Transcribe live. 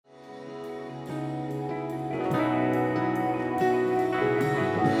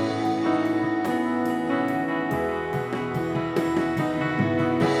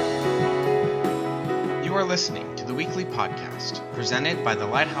listening to the weekly podcast presented by the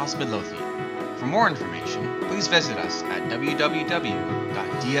Lighthouse Midlothian. For more information, please visit us at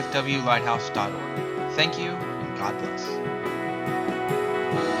www.dfwlighthouse.org. Thank you, and God bless.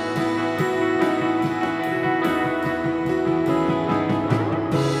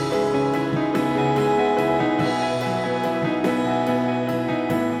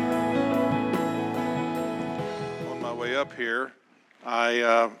 On my way up here,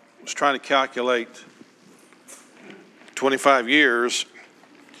 I was trying to calculate 25 years,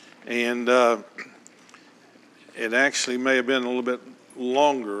 and it actually may have been a little bit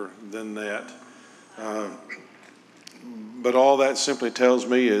longer than that. But all that simply tells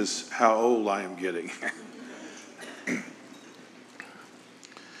me is how old I am getting. But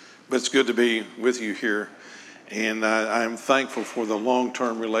it's good to be with you here, and I am thankful for the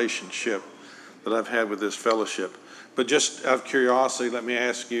long-term relationship that I've had with this fellowship. But just out of curiosity, let me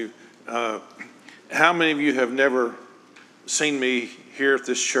ask you, how many of you have never seen me here at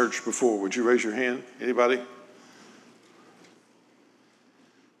this church before? Would you raise your hand? Anybody?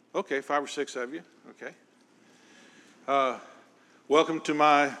 Okay, 5 or 6 of you. Okay. Welcome to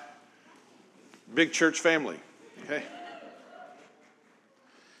my big church family. Okay.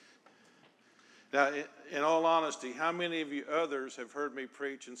 Now, in all honesty, how many of you others have heard me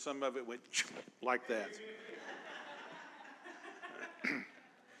preach and some of it went like that?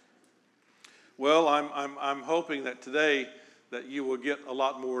 Well, I'm hoping that today that you will get a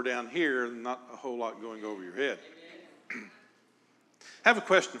lot more down here and not a whole lot going over your head. I have a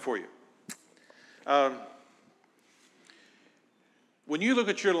question for you. When you look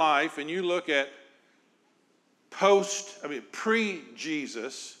at your life and you look at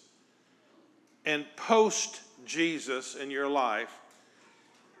pre-Jesus and post-Jesus in your life,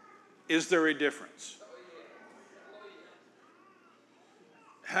 is there a difference?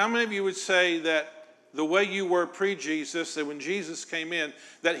 How many of you would say that the way you were pre-Jesus, that when Jesus came in,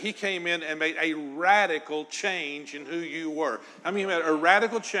 that he came in and made a radical change in who you were? How many of you had a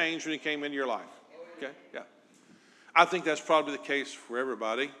radical change when he came into your life? Okay, yeah. I think that's probably the case for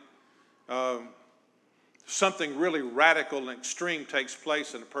everybody. Something really radical and extreme takes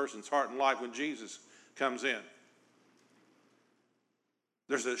place in a person's heart and life when Jesus comes in.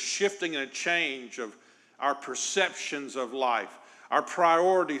 There's a shifting and a change of our perceptions of life, our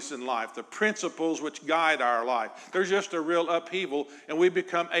priorities in life, the principles which guide our life. There's just a real upheaval, and we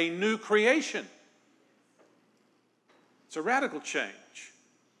become a new creation. It's a radical change.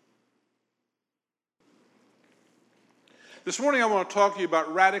 This morning I want to talk to you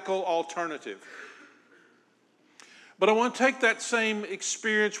about radical alternative. But I want to take that same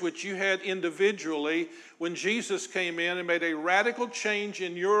experience which you had individually when Jesus came in and made a radical change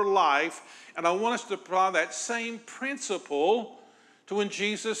in your life, and I want us to apply that same principle to when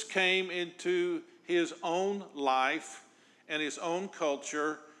Jesus came into his own life and his own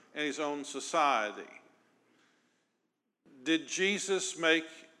culture and his own society. Did Jesus make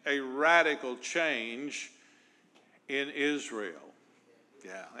a radical change in Israel?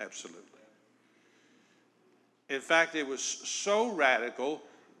 Yeah, absolutely. In fact, it was so radical,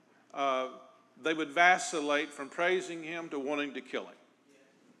 they would vacillate from praising him to wanting to kill him.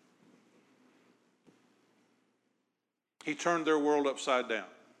 He turned their world upside down.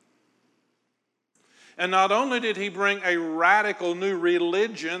 And not only did he bring a radical new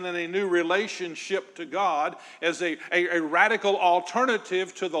religion and a new relationship to God as a radical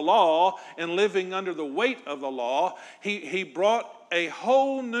alternative to the law and living under the weight of the law, he brought a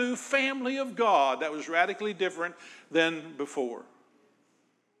whole new family of God that was radically different than before.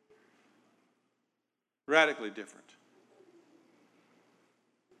 Radically different.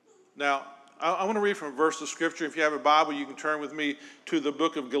 Now, I want to read from a verse of Scripture. If you have a Bible, you can turn with me to the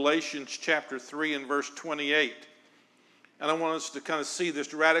book of Galatians chapter 3 and verse 28. And I want us to kind of see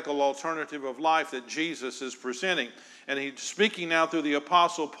this radical alternative of life that Jesus is presenting. And he's speaking now through the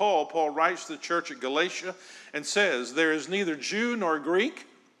Apostle Paul. Paul writes to the church at Galatia and says, "There is neither Jew nor Greek,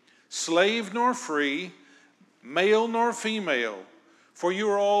 slave nor free, male nor female, for you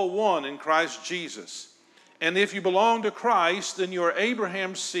are all one in Christ Jesus. And if you belong to Christ, then you are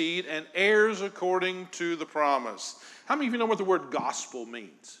Abraham's seed and heirs according to the promise." How many of you know what the word gospel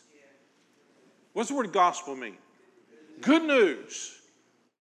means? What's the word gospel mean? Good news.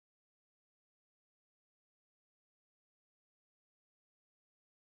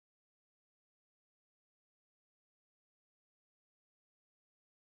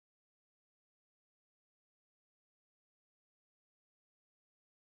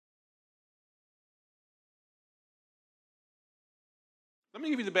 Let me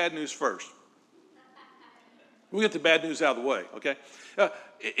give you the bad news first. We'll get the bad news out of the way, okay?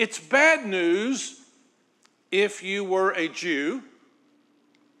 It's bad news if you were a Jew,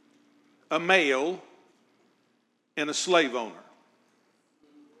 a male, and a slave owner.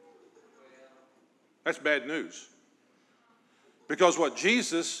 That's bad news. Because what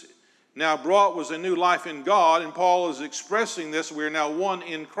Jesus now brought was a new life in God, and Paul is expressing this. We are now one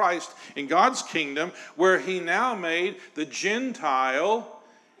in Christ in God's kingdom, where he now made the Gentile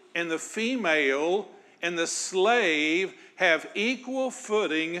and the female and the slave have equal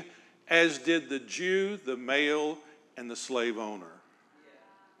footing as did the Jew, the male, and the slave owner.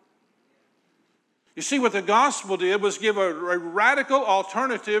 You see, what the gospel did was give a radical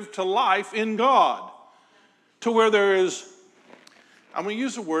alternative to life in God, to where there is, I'm going to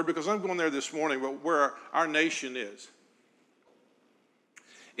use the word because I'm going there this morning, but where our nation is.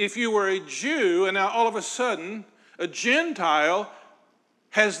 If you were a Jew and now all of a sudden a Gentile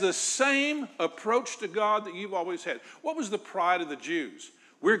has the same approach to God that you've always had. What was the pride of the Jews?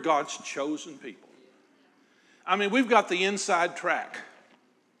 We're God's chosen people. I mean, we've got the inside track.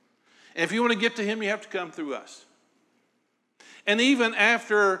 And if you want to get to him, you have to come through us. And even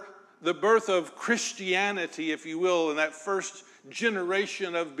after the birth of Christianity, if you will, in that first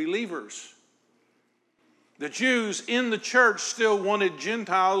generation of believers, the Jews in the church still wanted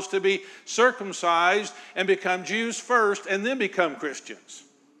Gentiles to be circumcised and become Jews first and then become Christians.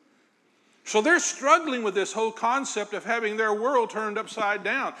 So they're struggling with this whole concept of having their world turned upside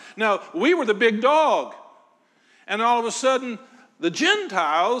down. Now, we were the big dog. And all of a sudden, the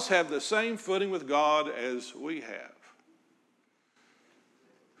Gentiles have the same footing with God as we have.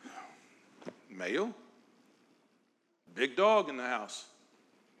 Male, big dog in the house.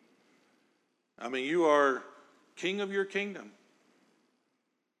 I mean, you are king of your kingdom.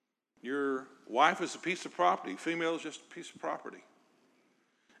 Your wife is a piece of property. Female is just a piece of property.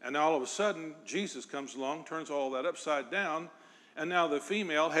 And now all of a sudden, Jesus comes along, turns all that upside down, and now the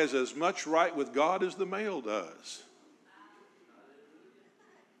female has as much right with God as the male does.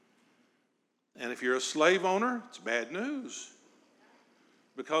 And if you're a slave owner, it's bad news.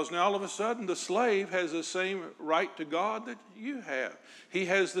 Because now all of a sudden the slave has the same right to God that you have. He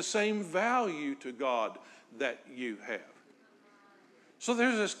has the same value to God that you have. So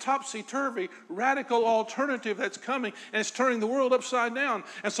there's this topsy-turvy, radical alternative that's coming, and it's turning the world upside down.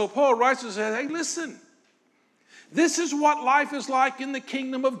 And so Paul writes and says, hey, listen, this is what life is like in the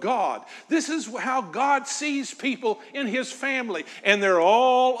kingdom of God. This is how God sees people in his family, and they're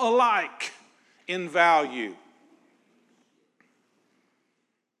all alike in value.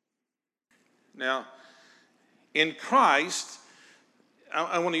 Now, in Christ,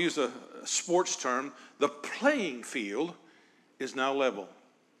 I want to use a sports term, the playing field is now level.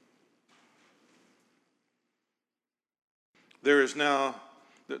 There's no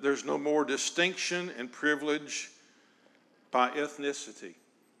more distinction and privilege by ethnicity.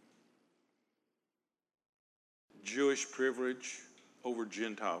 Jewish privilege over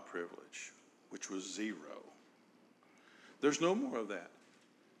Gentile privilege, which was zero. There's no more of that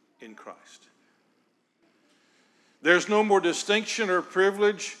in Christ. There's no more distinction or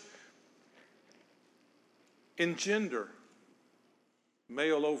privilege in gender,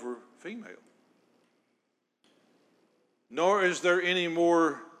 male over female. Nor is there any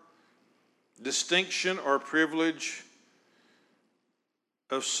more distinction or privilege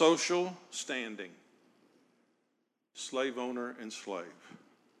of social standing, slave owner and slave.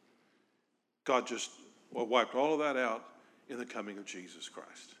 God just wiped all of that out in the coming of Jesus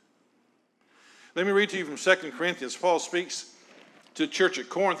Christ. Let me read to you from 2 Corinthians. Paul speaks to the church at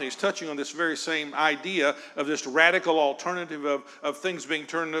Corinth. He's touching on this very same idea of this radical alternative of things being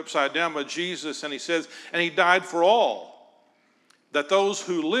turned upside down by Jesus. And he says, and he died for all, that those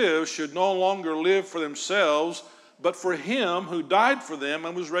who live should no longer live for themselves, but for him who died for them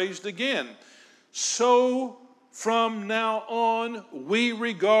and was raised again. So from now on, we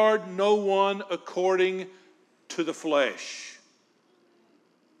regard no one according to the flesh.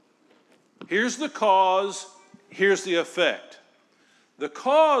 Here's the cause, here's the effect. The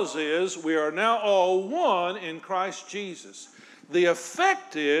cause is we are now all one in Christ Jesus. The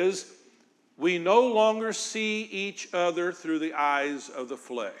effect is we no longer see each other through the eyes of the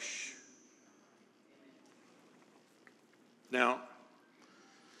flesh. Now,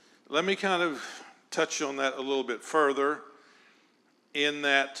 let me kind of touch on that a little bit further, in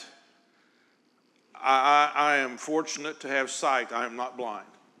that I am fortunate to have sight. I am not blind.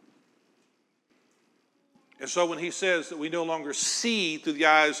 And so when he says that we no longer see through the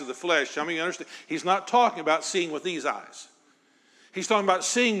eyes of the flesh, I mean, you understand, he's not talking about seeing with these eyes. He's talking about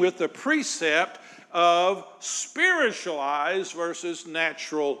seeing with the precept of spiritual eyes versus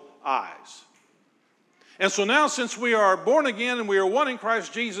natural eyes. And so now, since we are born again and we are one in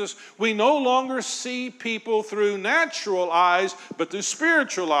Christ Jesus, we no longer see people through natural eyes, but through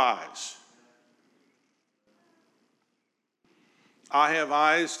spiritual eyes. I have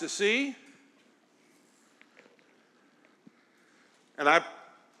eyes to see, and I,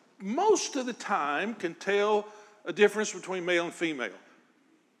 most of the time, can tell a difference between male and female.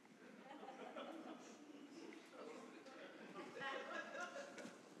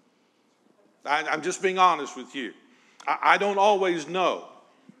 I'm just being honest with you. I don't always know,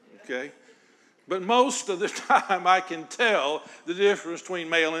 okay? But most of the time I can tell the difference between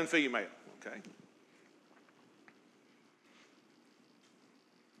male and female, okay?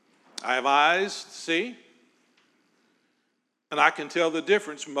 I have eyes to see, and I can tell the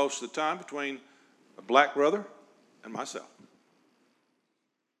difference most of the time between a black brother and myself.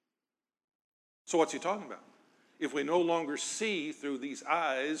 So what's he talking about? If we no longer see through these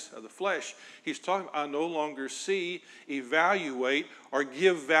eyes of the flesh, he's talking about I no longer see, evaluate, or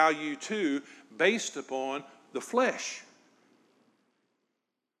give value to based upon the flesh.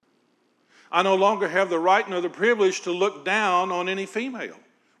 I no longer have the right nor the privilege to look down on any female.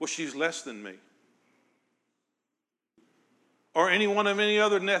 Well, she's less than me. Or anyone of any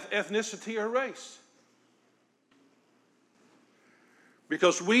other ethnicity or race.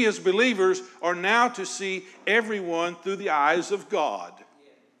 Because we as believers are now to see everyone through the eyes of God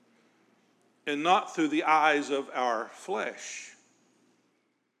and not through the eyes of our flesh.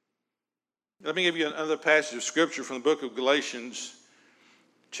 Let me give you another passage of Scripture from the book of Galatians,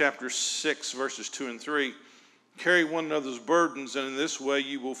 chapter 6, verses 2 and 3. Carry one another's burdens, and in this way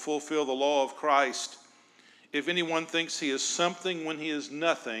you will fulfill the law of Christ. If anyone thinks he is something when he is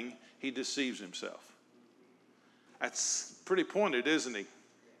nothing, he deceives himself. That's pretty pointed, isn't he?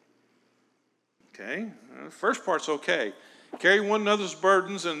 Okay, the first part's okay. Carry one another's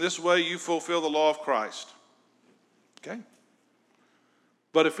burdens, and this way you fulfill the law of Christ. Okay?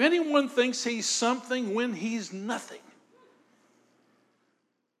 But if anyone thinks he's something when he's nothing,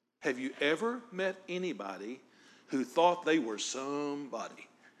 have you ever met anybody who thought they were somebody?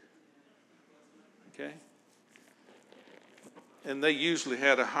 Okay? And they usually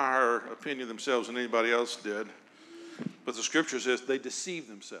had a higher opinion of themselves than anybody else did. But the Scripture says they deceive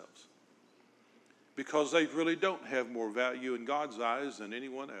themselves because they really don't have more value in God's eyes than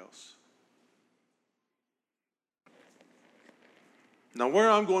anyone else. Now,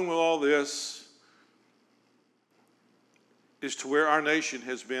 where I'm going with all this is to where our nation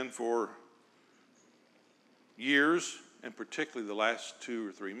has been for years, and particularly the last 2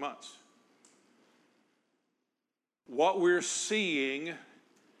 or 3 months. What we're seeing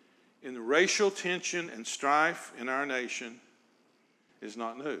in the racial tension and strife in our nation is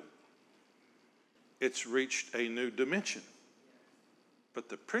not new. It's reached a new dimension, but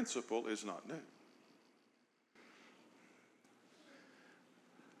the principle is not new.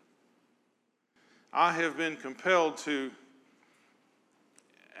 I have been compelled to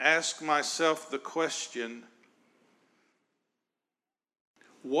ask myself the question,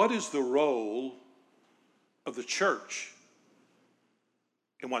 what is the role of the church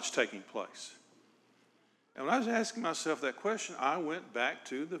in what's taking place? And when I was asking myself that question, I went back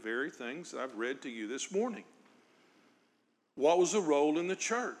to the very things that I've read to you this morning. What was the role in the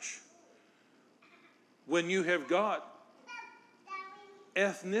church? When you have got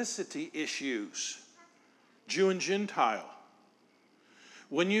ethnicity issues, Jew and Gentile.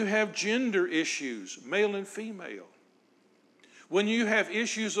 When you have gender issues, male and female. When you have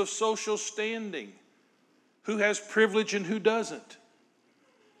issues of social standing, who has privilege and who doesn't.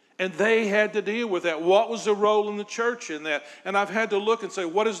 And they had to deal with that. What was the role in the church in that? And I've had to look and say,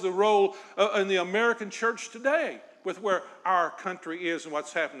 what is the role in the American church today with where our country is and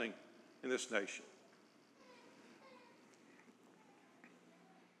what's happening in this nation?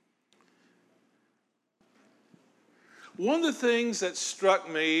 One of the things that struck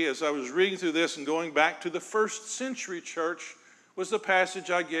me as I was reading through this and going back to the first century church was the passage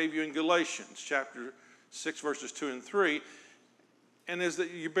I gave you in Galatians, chapter 6, verses 2 and 3, and is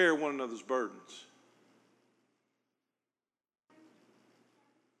that you bear one another's burdens.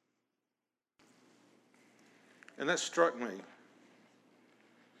 And that struck me.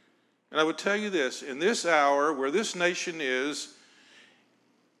 And I would tell you this, in this hour where this nation is,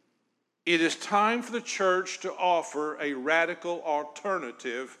 it is time for the church to offer a radical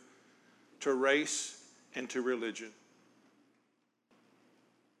alternative to race and to religion.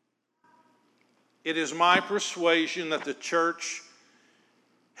 It is my persuasion that the church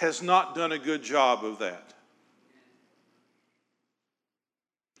has not done a good job of that.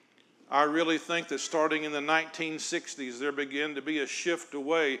 I really think that starting in the 1960s, there began to be a shift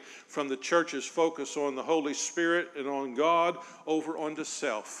away from the church's focus on the Holy Spirit and on God over onto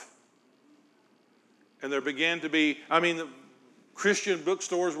self. And there began to be, the Christian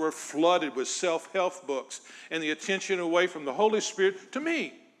bookstores were flooded with self-help books, and the attention away from the Holy Spirit to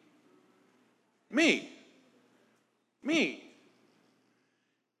me.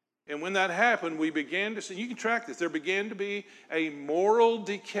 And when that happened, we began to see, you can track this, there began to be a moral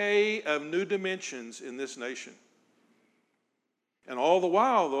decay of new dimensions in this nation. And all the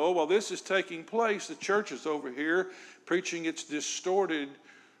while, though, while this is taking place, the church is over here preaching its distorted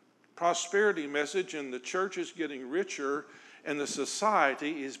prosperity message, and the church is getting richer, and the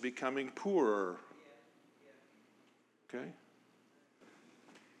society is becoming poorer. Okay?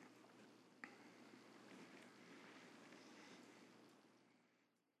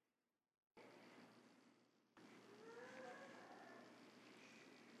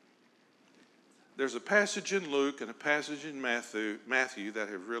 There's a passage in Luke and a passage in Matthew that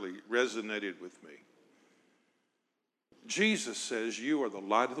have really resonated with me. Jesus says, "You are the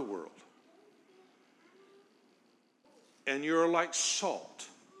light of the world. And you're like salt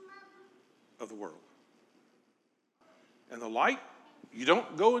of the world." And the light, you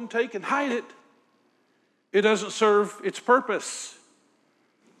don't go and take and hide it. It doesn't serve its purpose.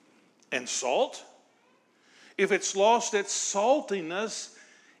 And salt, if it's lost its saltiness,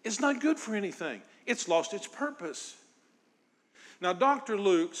 it's not good for anything. It's lost its purpose. Now, Dr.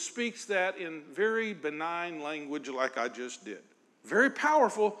 Luke speaks that in very benign language like I just did. Very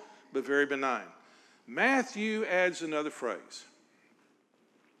powerful, but very benign. Matthew adds another phrase.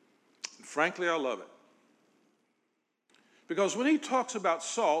 And frankly, I love it. Because when he talks about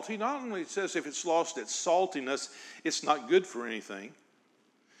salt, he not only says if it's lost its saltiness, it's not good for anything.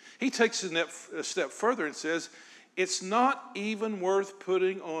 He takes a step further and says, it's not even worth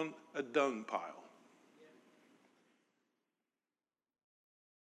putting on a dung pile.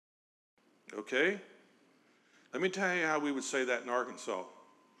 Okay? Let me tell you how we would say that in Arkansas.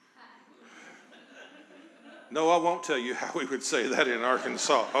 No, I won't tell you how we would say that in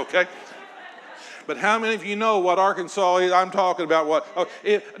Arkansas, okay? But how many of you know what Arkansas is? I'm talking about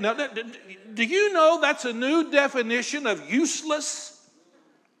now, do you know that's a new definition of useless?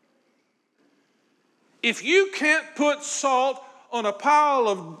 If you can't put salt on a pile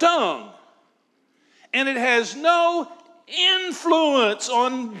of dung and it has no influence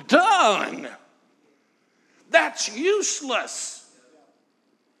on dung, that's useless.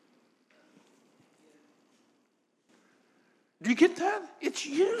 Do you get that? It's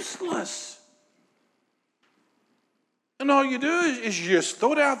useless. And all you do is you just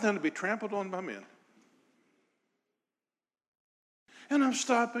throw it out there to be trampled on by men. And I'm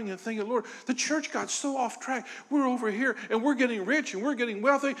stopping and thinking, Lord, the church got so off track. We're over here and we're getting rich and we're getting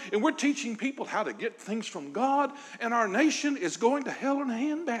wealthy and we're teaching people how to get things from God, and our nation is going to hell in a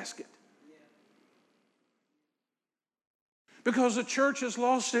handbasket. Because the church has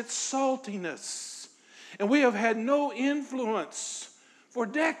lost its saltiness. And we have had no influence for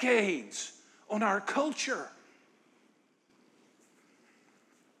decades on our culture.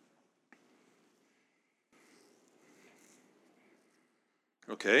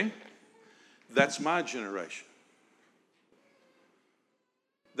 Okay, that's my generation.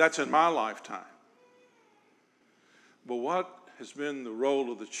 That's in my lifetime. But what has been the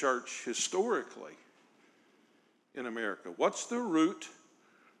role of the church historically in America? What's the root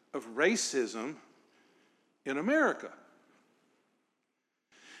of racism in America?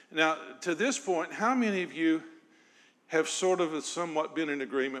 Now, to this point, how many of you have sort of somewhat been in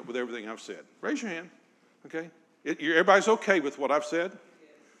agreement with everything I've said? Raise your hand, okay? Everybody's okay with what I've said?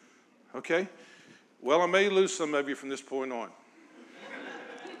 Okay? Well, I may lose some of you from this point on.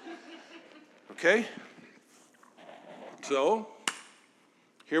 Okay? So,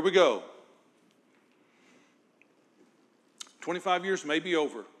 here we go. 25 years may be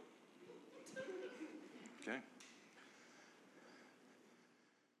over. Okay?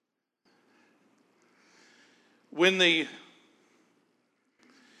 When the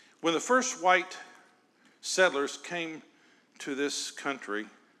first white settlers came to this country,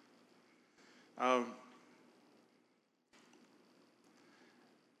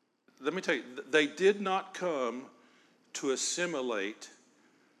 let me tell you, they did not come to assimilate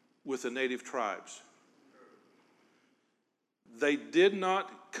with the native tribes. They did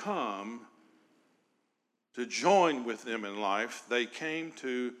not come to join with them in life. They came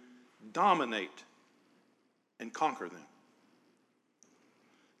to dominate and conquer them.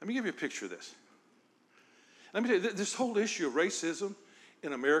 Let me give you a picture of this. Let me tell you, this whole issue of racism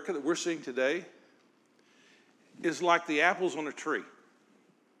in America that we're seeing today is like the apples on a tree.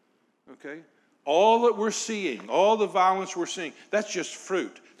 Okay? All that we're seeing, all the violence we're seeing, that's just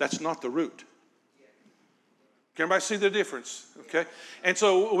fruit. That's not the root. Can everybody see the difference? Okay? And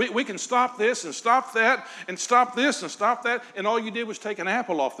so we can stop this and stop that and stop this and stop that, and all you did was take an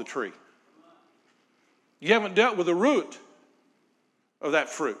apple off the tree. You haven't dealt with the root of that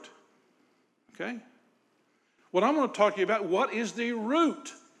fruit. Okay? What I'm going to talk to you about, what is the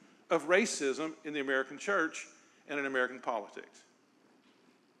root of racism in the American church and in American politics?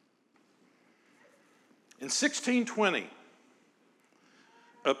 In 1620,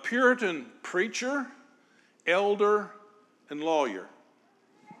 a Puritan preacher, elder, and lawyer,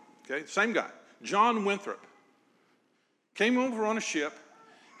 okay, same guy, John Winthrop, came over on a ship,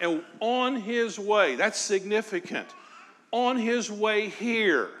 and on his way, that's significant, on his way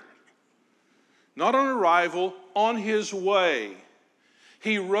here, not on arrival, on his way,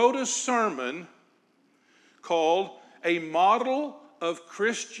 he wrote a sermon called A Model of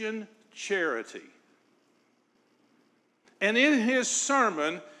Christian Charity. And in his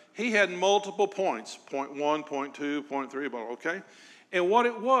sermon, he had multiple points, point 1, point 2, point 3, okay? And what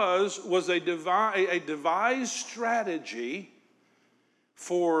it was a devised strategy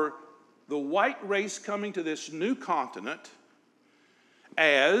for the white race coming to this new continent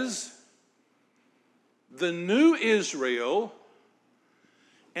as the new Israel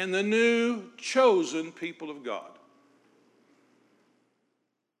and the new chosen people of God.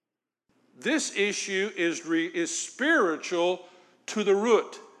 This issue is spiritual to the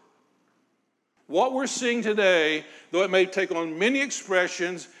root. What we're seeing today, though it may take on many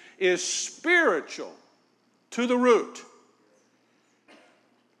expressions, is spiritual to the root.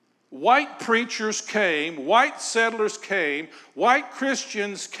 White preachers came, white settlers came, white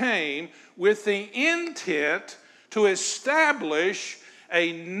Christians came with the intent to establish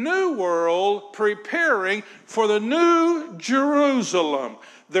a new world preparing for the new Jerusalem.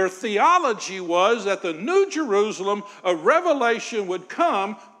 Their theology was that the new Jerusalem of Revelation would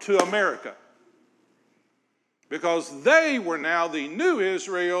come to America, because they were now the new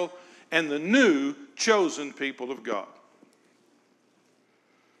Israel and the new chosen people of God.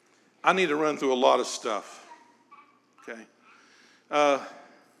 I need to run through a lot of stuff. Okay.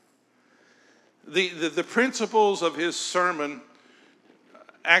 The principles of his sermon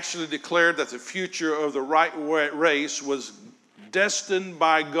actually declared that the future of the white race was destined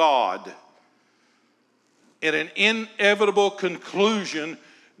by God and an inevitable conclusion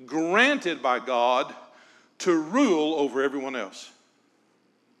granted by God to rule over everyone else.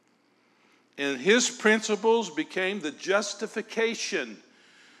 And his principles became the justification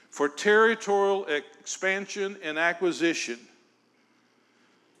for territorial expansion and acquisition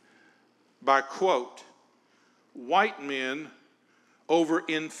by, quote, white men over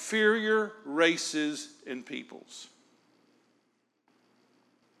inferior races and peoples.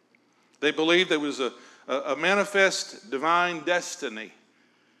 They believed there was a manifest divine destiny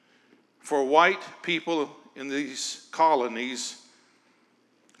for white people in these colonies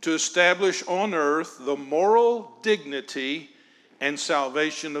to establish on earth the moral dignity and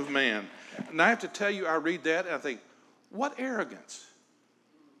salvation of man. And I have to tell you, I read that and I think, what arrogance.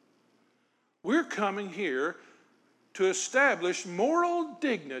 We're coming here to establish moral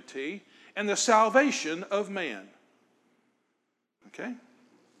dignity and the salvation of man. Okay?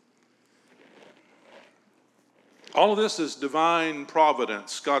 All of this is divine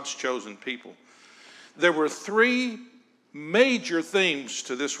providence, God's chosen people. There were three major themes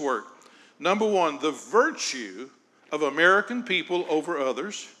to this work. Number one, the virtue of American people over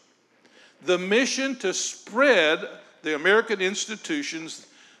others, the mission to spread the American institutions,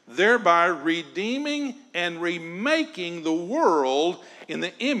 thereby redeeming and remaking the world in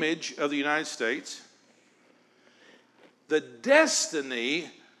the image of the United States, the destiny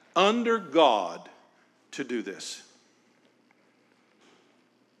under God to do this.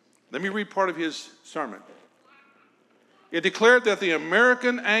 Let me read part of his sermon. It declared that the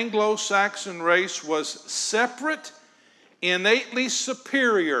American Anglo-Saxon race was separate, innately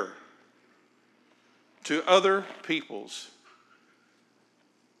superior to other peoples.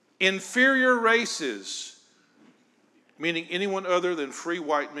 Inferior races, meaning anyone other than free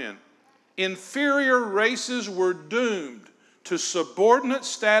white men. Inferior races were doomed to subordinate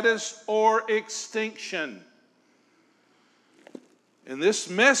status or extinction. And this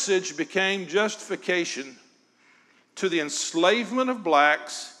message became justification to the enslavement of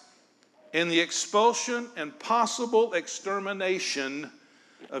blacks and the expulsion and possible extermination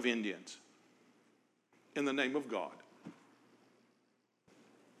of Indians in the name of God.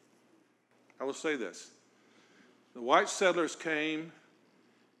 I will say this. The white settlers came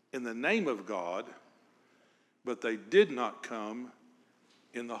in the name of God, but they did not come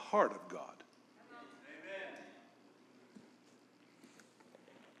in the heart of God.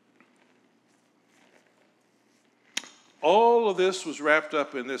 All of this was wrapped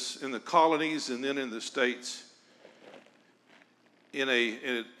up in the colonies and then in the States in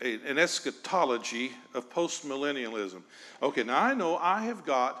an eschatology of postmillennialism. Okay, now I know I have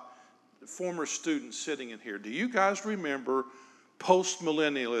got former students sitting in here. Do you guys remember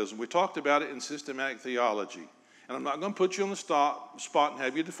postmillennialism? We talked about it in systematic theology. And I'm not going to put you on the spot and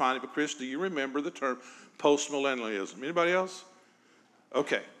have you define it, but Chris, do you remember the term postmillennialism? Anybody else?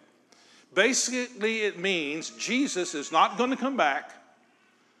 Okay. Basically, it means Jesus is not going to come back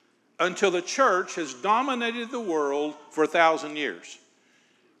until the church has dominated the world for 1,000 years.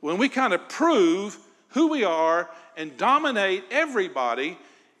 When we kind of prove who we are and dominate everybody,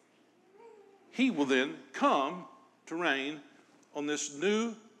 he will then come to reign on this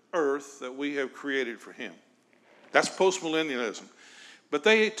new earth that we have created for him. That's postmillennialism. But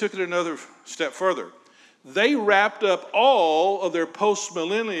they took it another step further. They wrapped up all of their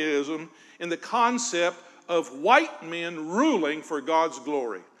postmillennialism in the concept of white men ruling for God's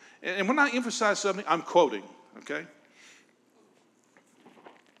glory. And when I emphasize something, I'm quoting, okay?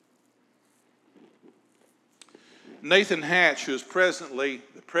 Nathan Hatch, who is presently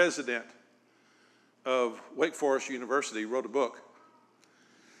the president of Wake Forest University, wrote a book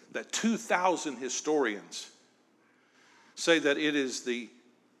that 2,000 historians say that it is the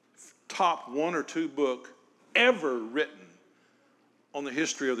top 1 or 2 book ever written on the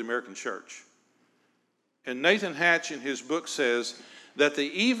history of the American church. And Nathan Hatch in his book says that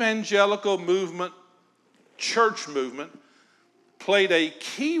the evangelical movement, church movement, played a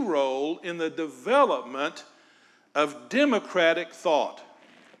key role in the development of democratic thought.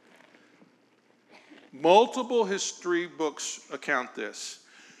 Multiple history books account this.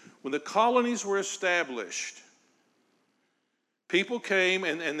 When the colonies were established, people came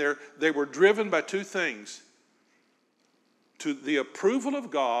and they were driven by 2 things: to the approval of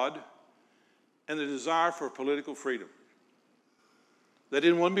God and the desire for political freedom. They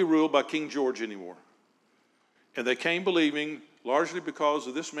didn't want to be ruled by King George anymore. And they came believing, largely because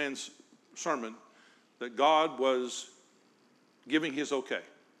of this man's sermon, that God was giving his okay.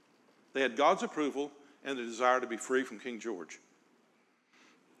 They had God's approval and the desire to be free from King George.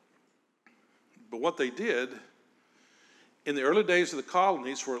 But what they did in the early days of the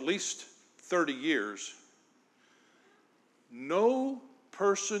colonies, for at least 30 years, no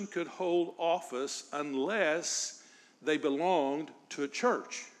person could hold office unless they belonged to a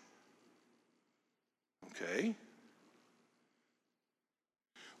church. Okay.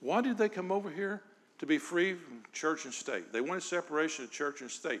 Why did they come over here? To be free from church and state. They wanted separation of church and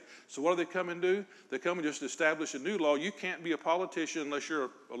state. So what do they come and do? They come and just establish a new law. You can't be a politician unless you're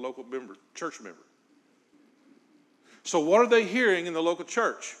a local member, church member. So what are they hearing in the local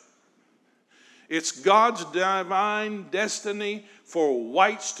church? It's God's divine destiny for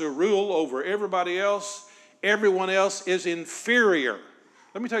whites to rule over everybody else. Everyone else is inferior.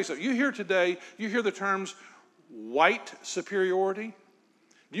 Let me tell you something. You hear today, you hear the terms white superiority.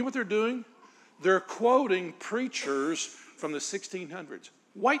 Do you know what they're doing? They're quoting preachers from the 1600s.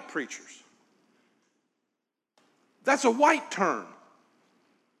 White preachers. That's a white term.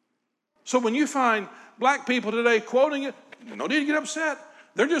 So when you find black people today quoting it, no need to get upset.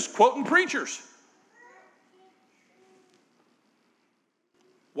 They're just quoting preachers.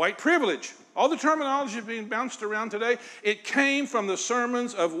 White privilege. All the terminology is being bounced around today. It came from the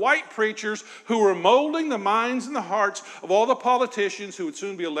sermons of white preachers who were molding the minds and the hearts of all the politicians who would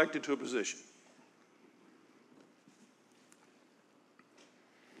soon be elected to a position.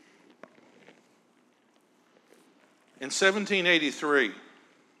 In 1783,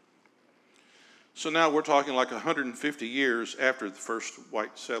 so now we're talking like 150 years after the first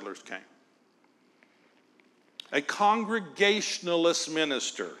white settlers came, a Congregationalist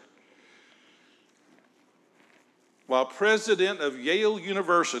minister, while president of Yale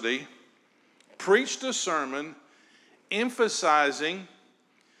University, preached a sermon emphasizing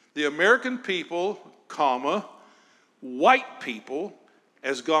the American people, white people,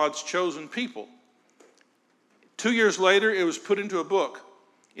 as God's chosen people. 2 years later, it was put into a book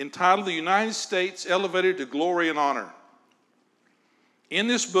entitled The United States Elevated to Glory and Honor. In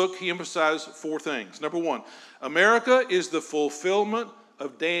this book, he emphasized 4 things. Number 1, America is the fulfillment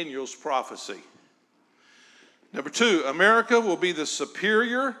of Daniel's prophecy. Number 2, America will be the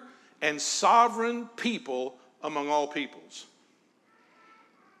superior and sovereign people among all peoples.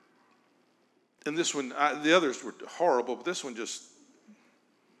 And this one, the others were horrible, but this one just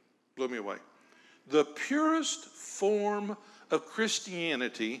blew me away. The purest form of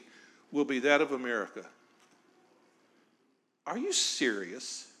Christianity will be that of America. are you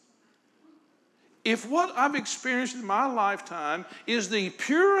serious? If what I've experienced in my lifetime is the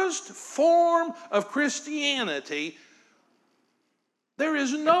purest form of Christianity, there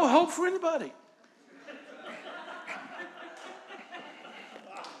is no hope for anybody.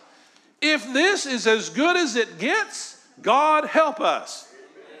 If this is as good as it gets, God help us.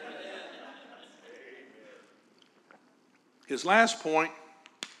 His last point,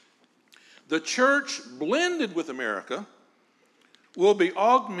 the church blended with America will be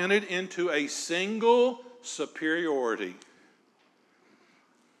augmented into a single superiority.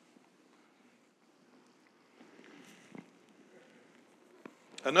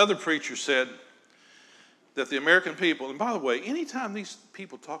 Another preacher said that the American people, and by the way, anytime these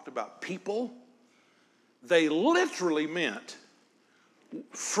people talked about people, they literally meant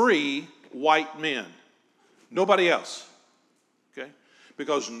free white men. Nobody else. Okay?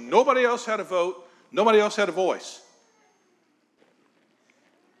 Because nobody else had a vote, nobody else had a voice.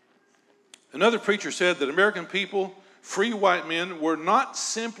 Another preacher said that American people, free white men, were not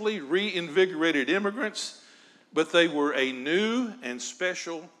simply reinvigorated immigrants, but they were a new and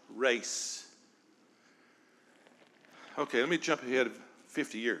special race. Okay, let me jump ahead of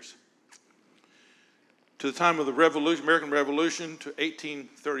 50 years. To the time of the Revolution, American Revolution, to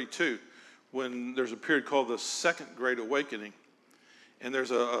 1832, when there's a period called the Second Great Awakening. And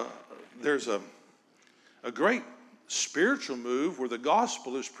there's a great spiritual move where the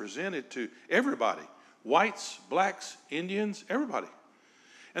gospel is presented to everybody. Whites, blacks, Indians, everybody.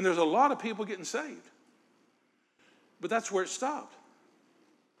 And there's a lot of people getting saved. But that's where it stopped.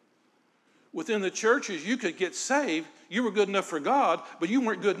 Within the churches, you could get saved. You were good enough for God, but you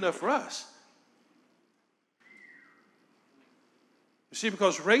weren't good enough for us. You see,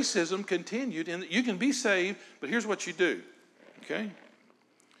 because racism continued, and you can be saved, but here's what you do. Okay?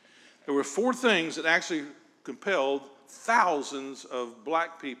 There were 4 things that actually compelled thousands of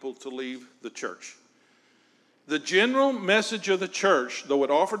black people to leave the church. The general message of the church, though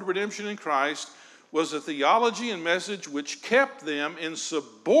it offered redemption in Christ, was a theology and message which kept them in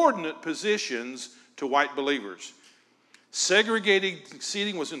subordinate positions to white believers. Segregated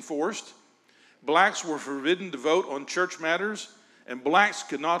seating was enforced. Blacks were forbidden to vote on church matters, and blacks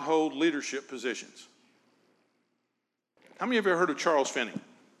could not hold leadership positions. How many of you have heard of Charles Finney?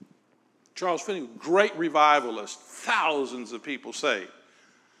 Charles Finney, great revivalist, thousands of people saved.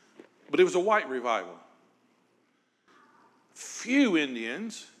 But it was a white revival. Few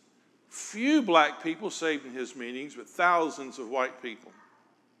Indians, few black people saved in his meetings, but thousands of white people.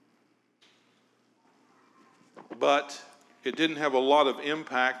 But it didn't have a lot of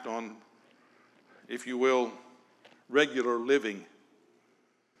impact on, if you will, regular living.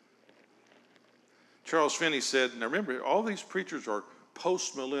 Charles Finney said, now remember, all these preachers are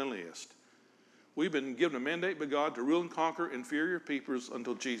post-millennialists. We've been given a mandate by God to rule and conquer inferior peoples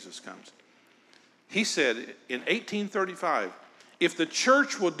until Jesus comes. He said in 1835, if the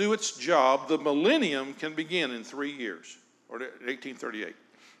church will do its job, the millennium can begin in 3 years, or 1838.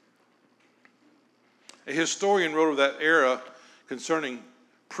 A historian wrote of that era concerning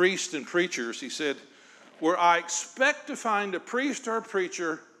priests and preachers. He said, where I expect to find a priest or a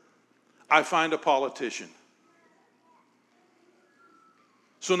preacher, I find a politician.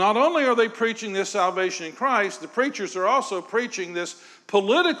 So not only are they preaching this salvation in Christ, the preachers are also preaching this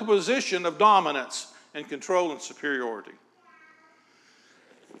political position of dominance and control and superiority.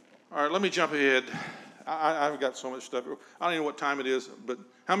 All right, let me jump ahead. I've got so much stuff. I don't know what time it is, but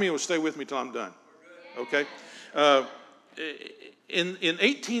how many will stay with me till I'm done? Okay. In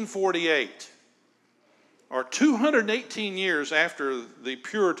 1848, or 218 years after the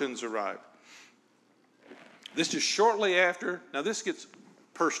Puritans arrived, this is shortly after, now this gets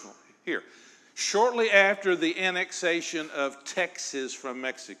personal here, shortly after the annexation of Texas from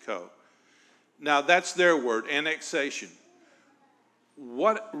Mexico. Now that's their word, annexation.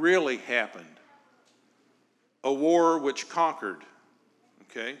 What really happened? A war which conquered,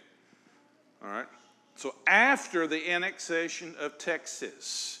 okay? All right. So after the annexation of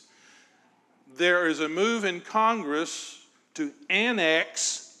Texas, there is a move in Congress to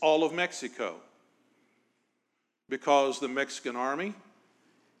annex all of Mexico because the Mexican army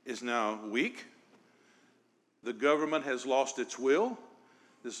is now weak. The government has lost its will.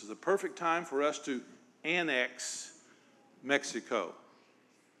 This is the perfect time for us to annex Mexico.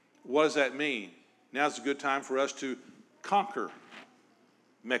 What does that mean? Now's a good time for us to conquer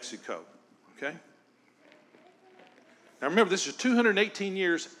Mexico, okay? Now remember, this is 218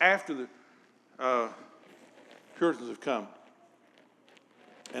 years after the Puritans have come.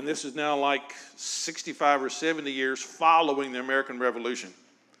 And this is now like 65 or 70 years following the American Revolution.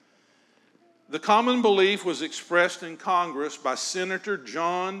 The common belief was expressed in Congress by Senator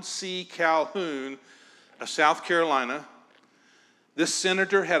John C. Calhoun of South Carolina. This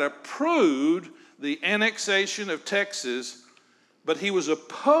senator had approved the annexation of Texas, but he was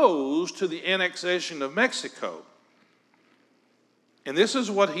opposed to the annexation of Mexico. And this is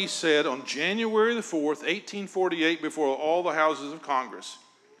what he said on January the 4th, 1848, before all the houses of Congress.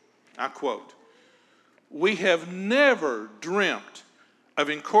 I quote, "We have never dreamt of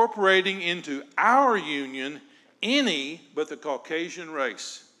incorporating into our union any but the Caucasian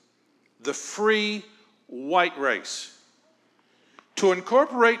race, the free white race. To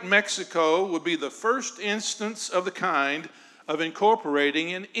incorporate Mexico would be the first instance of the kind of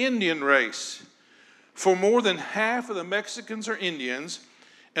incorporating an Indian race. For more than half of the Mexicans are Indians,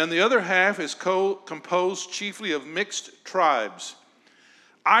 and the other half is composed chiefly of mixed tribes.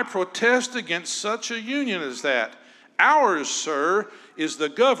 I protest against such a union as that. Ours, sir, is the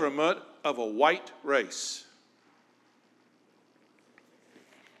government of a white race."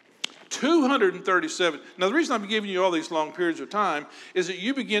 237. Now, the reason I'm giving you all these long periods of time is that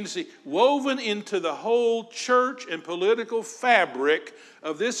you begin to see woven into the whole church and political fabric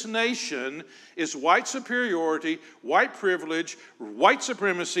of this nation is white superiority, white privilege, white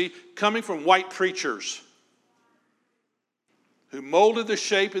supremacy coming from white preachers who molded the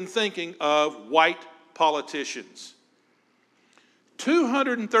shape and thinking of white politicians.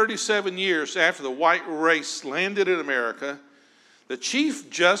 237 years after the white race landed in America, the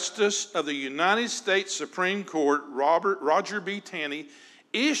Chief Justice of the United States Supreme Court, Roger B. Taney,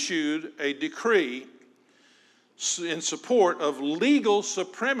 issued a decree in support of legal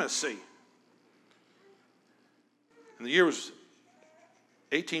supremacy. And the year was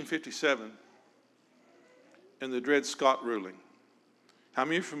 1857, and the Dred Scott ruling. How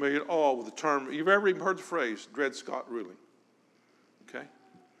many are familiar at all with the term? You've ever even heard the phrase, Dred Scott ruling? Okay.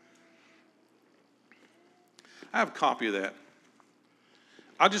 I have a copy of that.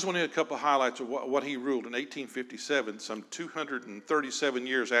 I just want to hit a couple of highlights of what he ruled in 1857, some 237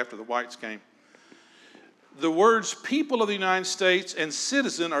 years after the whites came. The words people of the United States and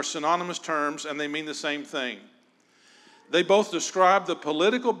citizen are synonymous terms, and they mean the same thing. They both describe the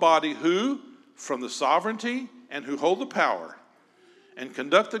political body who, from the sovereignty and who hold the power, and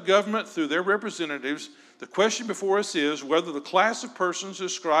conduct the government through their representatives. The question before us is whether the class of persons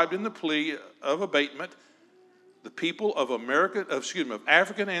described in the plea of abatement, the people of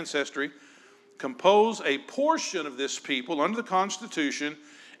African ancestry, compose a portion of this people under the Constitution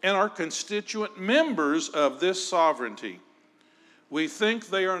and are constituent members of this sovereignty. We think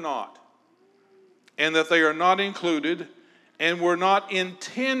they are not, and that they are not included, and were not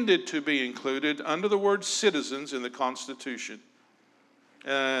intended to be included under the word citizens in the Constitution.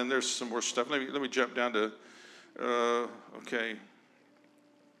 And there's some more stuff. Let me jump down to,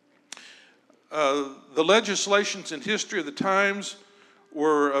 the legislations and history of the times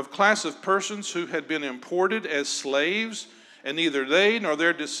were of class of persons who had been imported as slaves, and neither they nor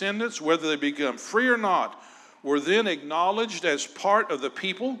their descendants, whether they become free or not, were then acknowledged as part of the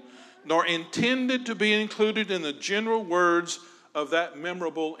people, nor intended to be included in the general words of that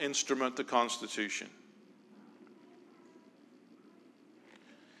memorable instrument, the Constitution.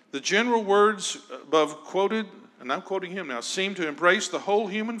 The general words above quoted, and I'm quoting him now, seem to embrace the whole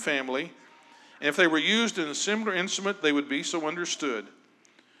human family, and if they were used in a similar instrument, they would be so understood.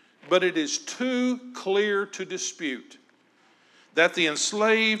 But it is too clear to dispute that the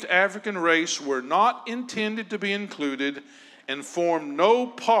enslaved African race were not intended to be included and formed no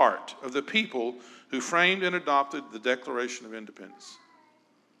part of the people who framed and adopted the Declaration of Independence.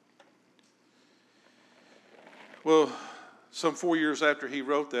 Well, some 4 years after he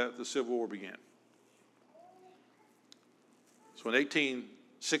wrote that, the Civil War began. So in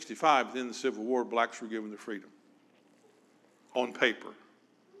 1865, within the Civil War, blacks were given their freedom on paper.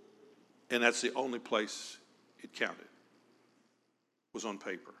 And that's the only place it counted, was on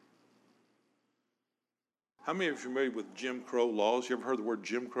paper. How many of you are familiar with Jim Crow laws? You ever heard the word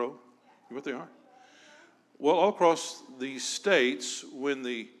Jim Crow? You know what they are? Well, all across the states, when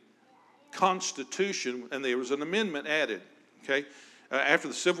the Constitution, and there was an amendment added, okay? After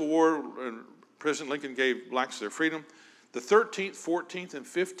the Civil War, President Lincoln gave blacks their freedom. The 13th, 14th, and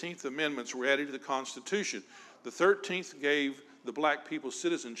 15th Amendments were added to the Constitution. The 13th gave the black people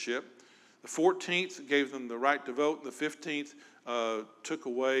citizenship. The 14th gave them the right to vote. The 15th took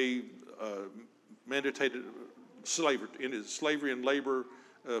away mandated slavery and labor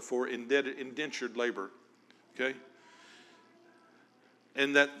for indentured labor. Okay?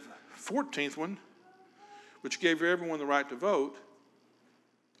 And that 14th one, which gave everyone the right to vote,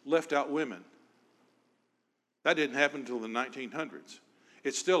 left out women. That didn't happen until the 1900s.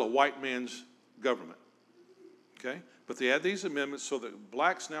 It's still a white man's government. Okay? But they had these amendments so that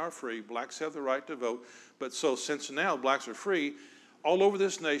blacks now are free. Blacks have the right to vote. But so since now blacks are free, all over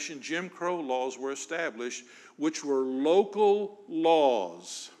this nation, Jim Crow laws were established, which were local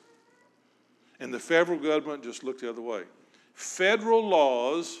laws. And the federal government just looked the other way. Federal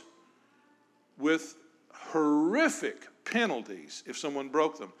laws with horrific penalties if someone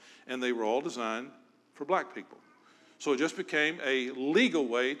broke them. And they were all designed for black people. So it just became a legal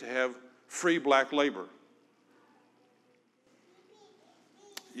way to have free black labor.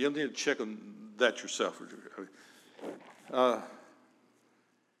 You'll need to check on that yourself.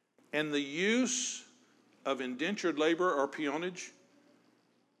 And the use of indentured labor or peonage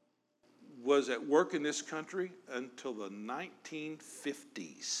was at work in this country until the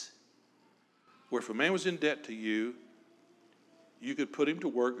 1950s, where if a man was in debt to you, you could put him to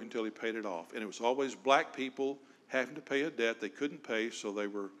work until he paid it off. And it was always black people having to pay a debt they couldn't pay, so they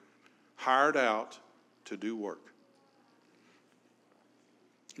were hired out to do work.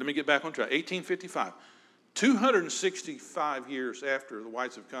 Let me get back on track. 1855, 265 years after the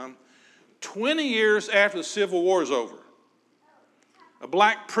whites have come, 20 years after the Civil War is over, a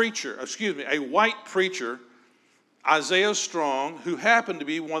white preacher, Isaiah Strong, who happened to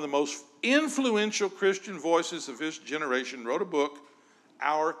be one of the most influential Christian voices of his generation, wrote a book,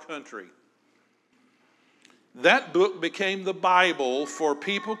 Our Country. That book became the Bible for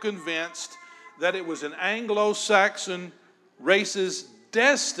people convinced that it was an Anglo-Saxon race's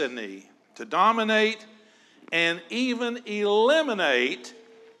destiny to dominate and even eliminate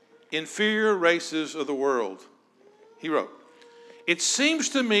inferior races of the world. He wrote, "It seems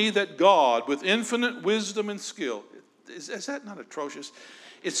to me that God, with infinite wisdom and skill," is that not atrocious?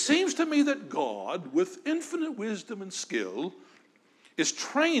 It seems to me that God, with infinite wisdom and skill, is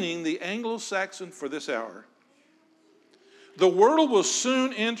training the Anglo-Saxon for this hour. The world will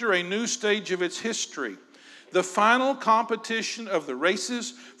soon enter a new stage of its history, the final competition of the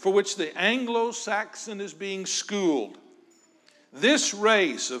races for which the Anglo-Saxon is being schooled. This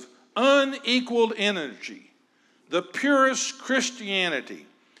race of unequaled energy, the purest Christianity,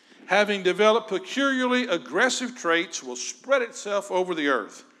 having developed peculiarly aggressive traits, will spread itself over the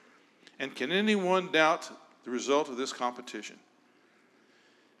earth. And can anyone doubt the result of this competition?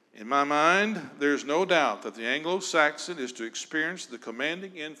 In my mind, there's no doubt that the Anglo-Saxon is to experience the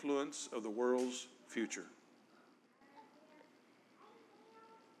commanding influence of the world's future.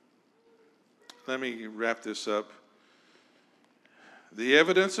 Let me wrap this up. The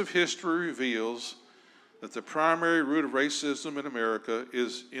evidence of history reveals that the primary root of racism in America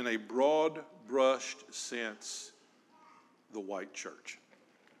is, in a broad-brushed sense, the white church.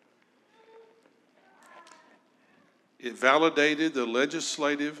 It validated the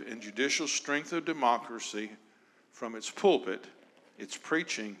legislative and judicial strength of democracy from its pulpit, its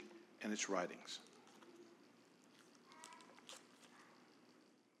preaching, and its writings.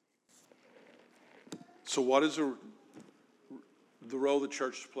 So what is the role the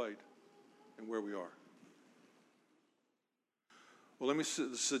church has played and where we are? Well, let me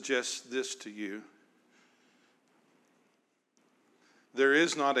suggest this to you. There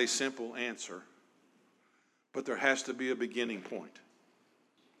is not a simple answer, but there has to be a beginning point.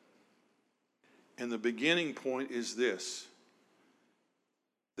 And the beginning point is this: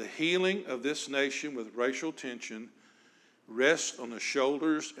 the healing of this nation with racial tension rests on the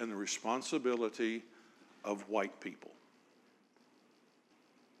shoulders and the responsibility of white people.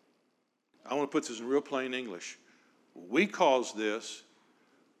 I want to put this in real plain English. We caused this.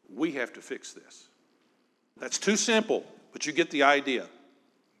 We have to fix this. That's too simple, but you get the idea.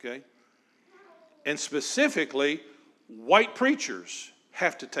 Okay? And specifically, white preachers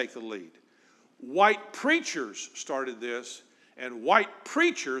have to take the lead. White preachers started this, and white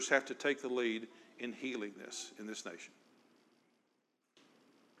preachers have to take the lead in healing this in this nation.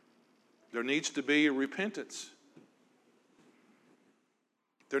 There needs to be a repentance.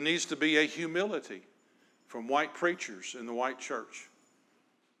 There needs to be a humility from white preachers in the white church.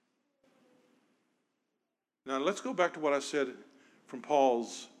 Now let's go back to what I said from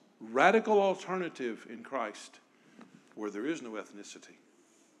Paul's radical alternative in Christ, where there is no ethnicity.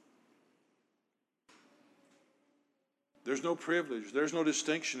 There's no privilege. There's no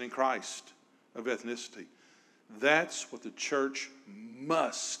distinction in Christ of ethnicity. That's what the church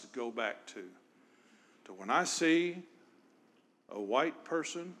must go back to. To when I see a white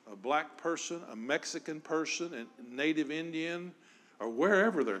person, a black person, a Mexican person, a native Indian, or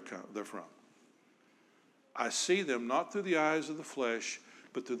wherever they're from, I see them not through the eyes of the flesh,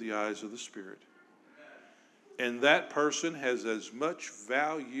 but through the eyes of the Spirit. And that person has as much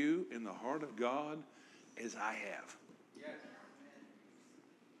value in the heart of God as I have.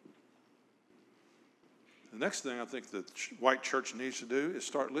 The next thing I think the white church needs to do is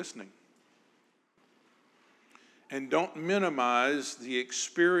start listening. And don't minimize the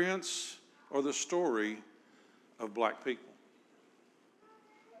experience or the story of black people.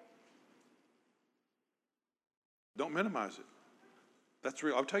 Don't minimize it. That's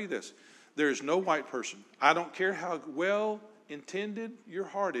real. I'll tell you this. There is no white person. I don't care how well intended your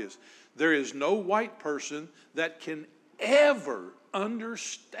heart is. There is no white person that can ever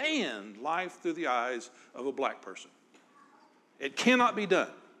understand life through the eyes of a black person. It cannot be done.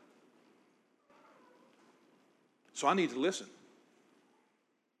 So I need to listen.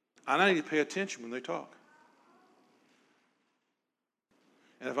 And I need to pay attention when they talk.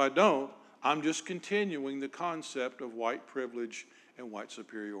 And if I don't, I'm just continuing the concept of white privilege and white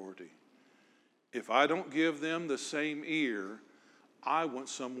superiority. If I don't give them the same ear, I want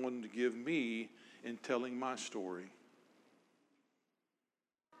someone to give me in telling my story.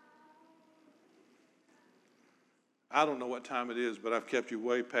 I don't know what time it is, but I've kept you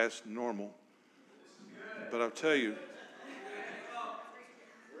way past normal. But I'll tell you,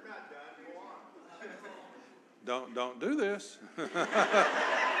 don't do this.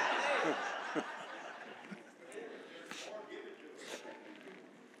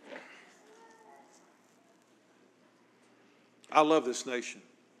 I love this nation.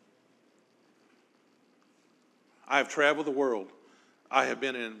 I have traveled the world. I have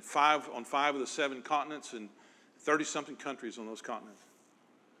been on 5 of the 7 continents and 30-something countries on those continents.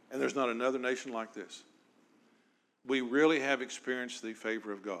 And there's not another nation like this. We really have experienced the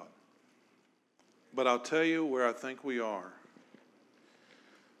favor of God. But I'll tell you where I think we are.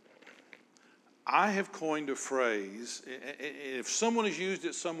 I have coined a phrase. If someone has used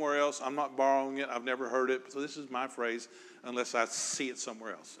it somewhere else, I'm not borrowing it. I've never heard it. So this is my phrase unless I see it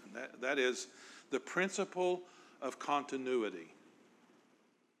somewhere else. And that is the principle of continuity.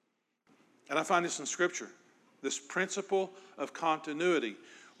 And I find this in Scripture. This principle of continuity,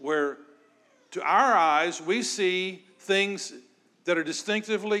 where to our eyes we see things that are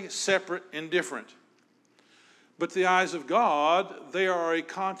distinctively separate and different. But to the eyes of God, they are a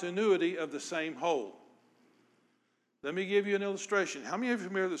continuity of the same whole. Let me give you an illustration. How many of you are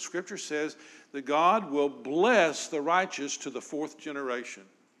familiar that Scripture says that God will bless the righteous to the 4th generation?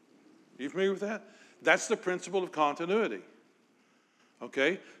 Are you familiar with that? That's the principle of continuity.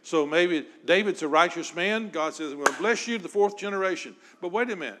 Okay? So maybe David's a righteous man. God says, I'm going to bless you to the 4th generation. But wait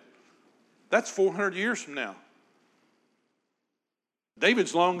a minute. That's 400 years from now.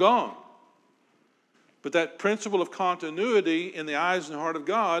 David's long gone. But that principle of continuity in the eyes and the heart of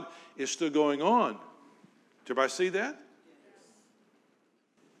God is still going on. Did everybody see that?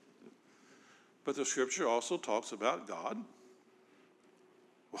 But the Scripture also talks about God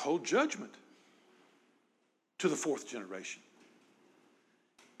will hold judgment to the 4th generation.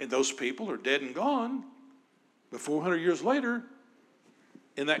 And those people are dead and gone. But 400 years later,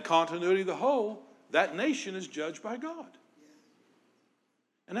 in that continuity of the whole, that nation is judged by God.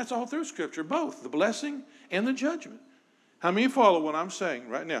 And that's all through Scripture, both the blessing and the judgment. How many follow what I'm saying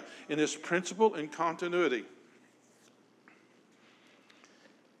right now in this principle and continuity?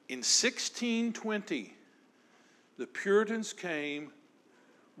 In 1620, the Puritans came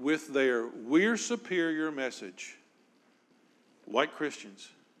with their "We're superior" message. White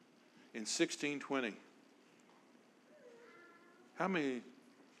Christians in 1620. How many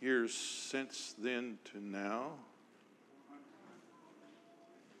years since then to now?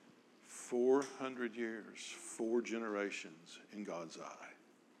 400 years, 4 generations in God's eye.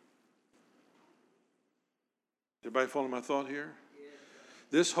 Everybody follow my thought here?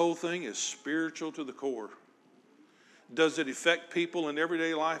 This whole thing is spiritual to the core. Does it affect people in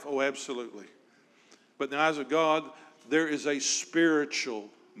everyday life? Oh, absolutely. But in the eyes of God, there is a spiritual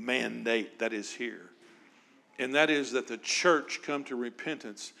mandate that is here. And that is that the church come to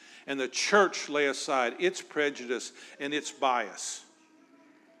repentance and the church lay aside its prejudice and its bias.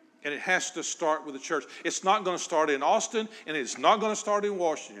 And it has to start with the church. It's not going to start in Austin, and it's not going to start in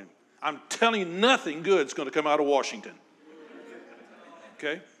Washington. I'm telling you, nothing good is going to come out of Washington.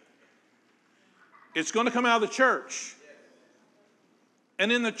 Okay? It's going to come out of the church.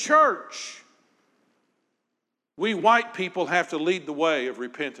 And in the church, we white people have to lead the way of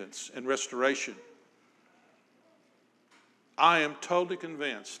repentance and restoration. I am totally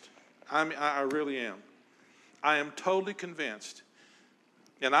convinced. I really am. I am totally convinced.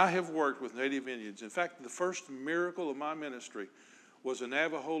 And I have worked with Native Indians. In fact, the first miracle of my ministry was a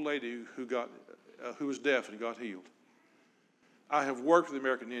Navajo lady who was deaf and got healed. I have worked with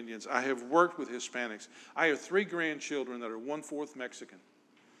American Indians. I have worked with Hispanics. I have 3 grandchildren that are 1/4 Mexican.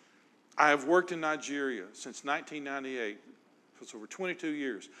 I have worked in Nigeria since 1998. It's over 22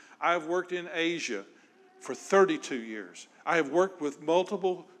 years. I have worked in Asia for 32 years. I have worked with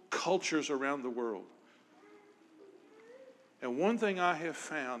multiple cultures around the world. And one thing I have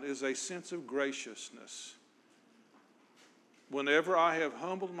found is a sense of graciousness. Whenever I have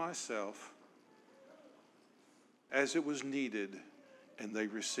humbled myself as it was needed and they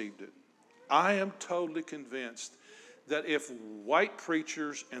received it. I am totally convinced that if white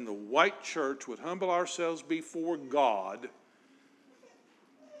preachers and the white church would humble ourselves before God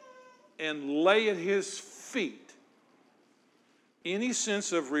and lay at His feet any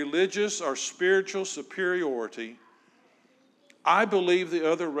sense of religious or spiritual superiority, I believe the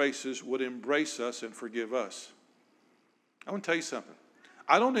other races would embrace us and forgive us. I want to tell you something.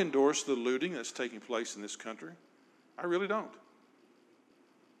 I don't endorse the looting that's taking place in this country. I really don't.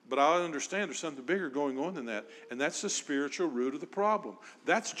 But I understand there's something bigger going on than that, and that's the spiritual root of the problem.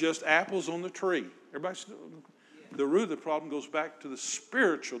 That's just apples on the tree. The root of the problem goes back to the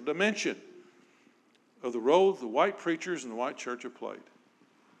spiritual dimension of the role the white preachers and the white church have played.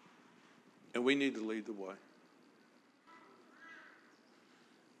 And we need to lead the way.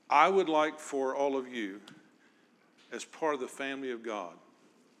 I would like for all of you, as part of the family of God,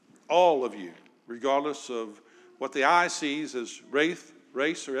 all of you, regardless of what the eye sees as race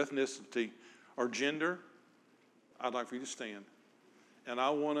or ethnicity or gender, I'd like for you to stand. And I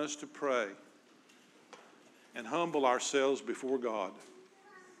want us to pray and humble ourselves before God.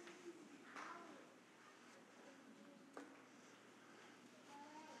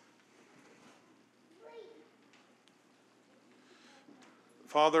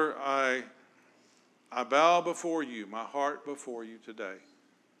 Father, I bow before you, my heart before you today.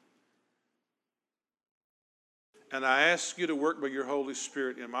 And I ask you to work by your Holy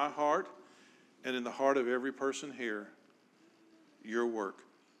Spirit in my heart and in the heart of every person here, your work.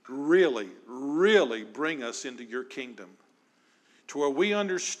 Really, really bring us into your kingdom to where we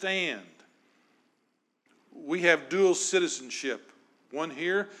understand we have dual citizenship, one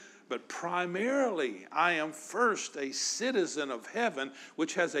here, but primarily I am first a citizen of heaven,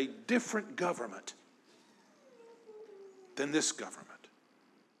 which has a different government than this government.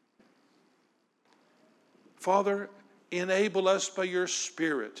 Father, enable us by your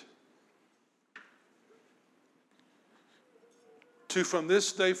Spirit to, from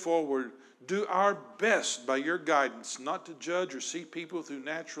this day forward, do our best by your guidance, not to judge or see people through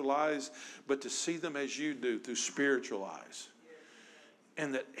natural eyes, but to see them as you do, through spiritual eyes.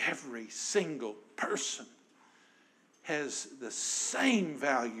 And that every single person has the same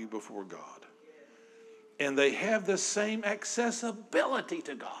value before God. And they have the same accessibility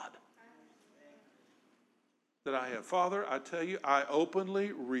to God that I have. Father, I tell you, I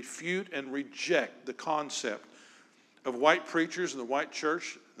openly refute and reject the concept of white preachers and the white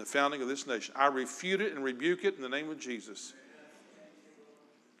church and the founding of this nation. I refute it and rebuke it in the name of Jesus.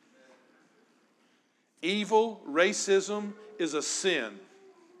 Evil, racism is a sin.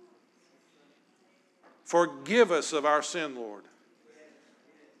 Forgive us of our sin, Lord.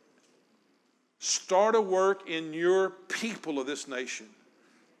 Start a work in your people of this nation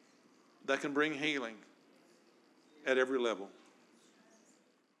that can bring healing at every level.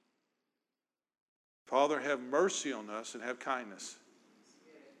 Father, have mercy on us and have kindness.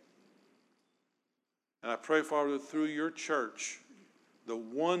 And I pray, Father, through your church, the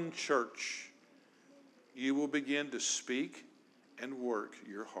one church, you will begin to speak and work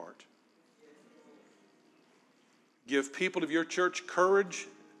your heart. Give people of your church courage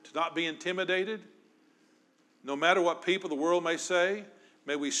to not be intimidated. No matter what people the world may say,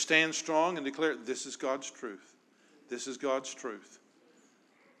 may we stand strong and declare, this is God's truth. This is God's truth.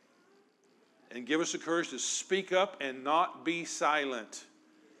 And give us the courage to speak up and not be silent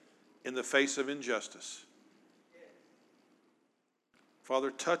in the face of injustice.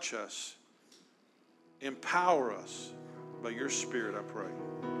 Father, touch us. Empower us by your Spirit, I pray.